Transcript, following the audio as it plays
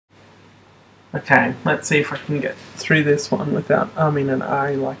Okay, let's see if I can get through this one without umming and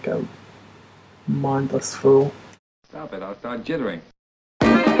ahhing like a mindless fool. Stop it, I'll start jittering.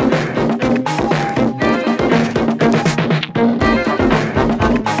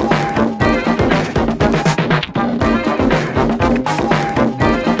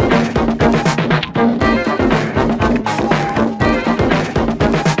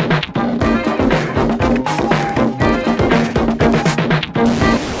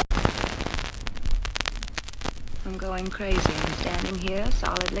 I'm going crazy. I'm standing here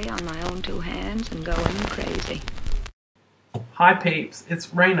solidly on my own two hands and going crazy. Hi peeps, it's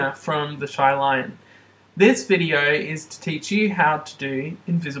Raina from The Shy Lion. This video is to teach you how to do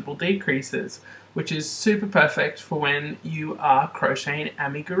invisible decreases, which is super perfect for when you are crocheting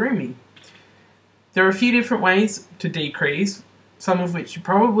amigurumi. There are a few different ways to decrease, some of which you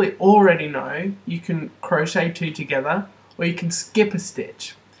probably already know. You can crochet two together, or you can skip a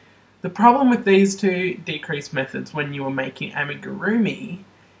stitch. The problem with these two decrease methods when you are making amigurumi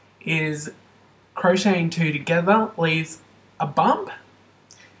is crocheting two together leaves a bump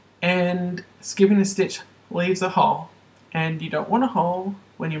and skipping a stitch leaves a hole, and you don't want a hole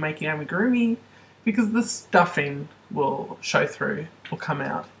when you're making amigurumi because the stuffing will show through, will come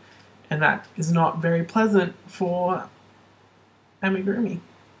out, and that is not very pleasant for amigurumi.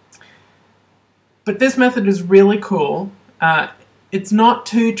 But this method is really cool. It's not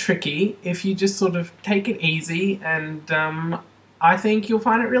too tricky if you just sort of take it easy, and I think you'll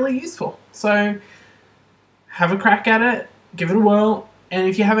find it really useful. So have a crack at it, give it a whirl, and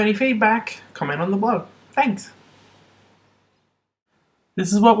if you have any feedback, comment on the blog. Thanks!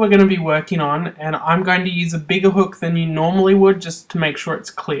 This is what we're going to be working on, and I'm going to use a bigger hook than you normally would just to make sure it's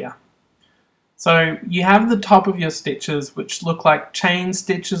clear. So you have the top of your stitches which look like chain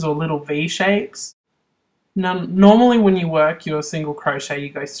stitches or little V shapes. Now, normally when you work your single crochet, you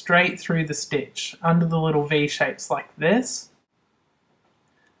go straight through the stitch under the little V shapes like this.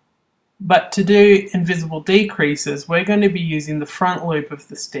 But to do invisible decreases, we're going to be using the front loop of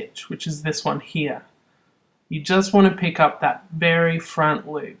the stitch, which is this one here. You just want to pick up that very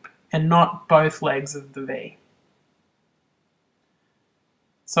front loop and not both legs of the V.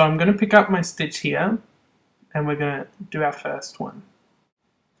 So I'm going to pick up my stitch here, and we're going to do our first one.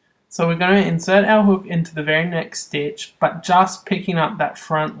 So we're going to insert our hook into the very next stitch, but just picking up that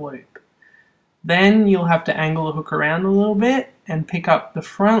front loop. Then you'll have to angle the hook around a little bit and pick up the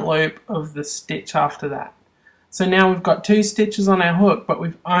front loop of the stitch after that. So now we've got two stitches on our hook, but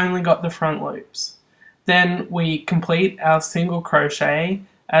we've only got the front loops. Then we complete our single crochet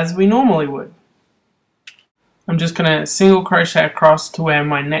as we normally would. I'm just going to single crochet across to where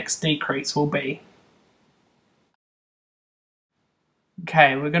my next decrease will be.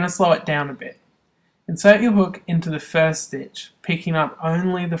 Okay, we're going to slow it down a bit. Insert your hook into the first stitch, picking up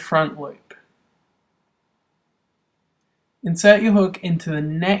only the front loop. Insert your hook into the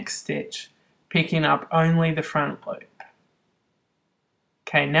next stitch, picking up only the front loop.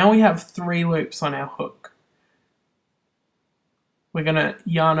 Okay, now we have 3 loops on our hook. We're going to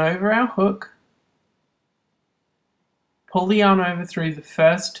yarn over our hook, pull the yarn over through the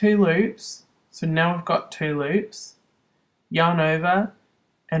first 2 loops, so now we've got 2 loops, yarn over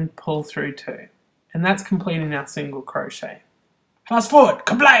and pull through 2, and that's completing our single crochet. Fast forward,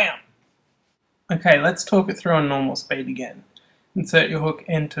 kablam! Okay, let's talk it through on normal speed again. Insert your hook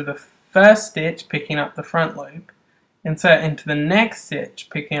into the first stitch, picking up the front loop, insert into the next stitch,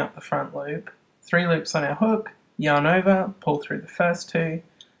 picking up the front loop, 3 loops on our hook, yarn over, pull through the first 2,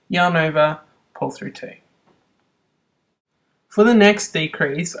 yarn over, pull through 2. For the next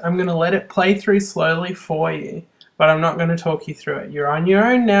decrease, I'm going to let it play through slowly for you, but I'm not going to talk you through it. You're on your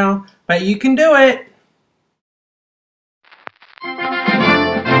own now, but you can do it!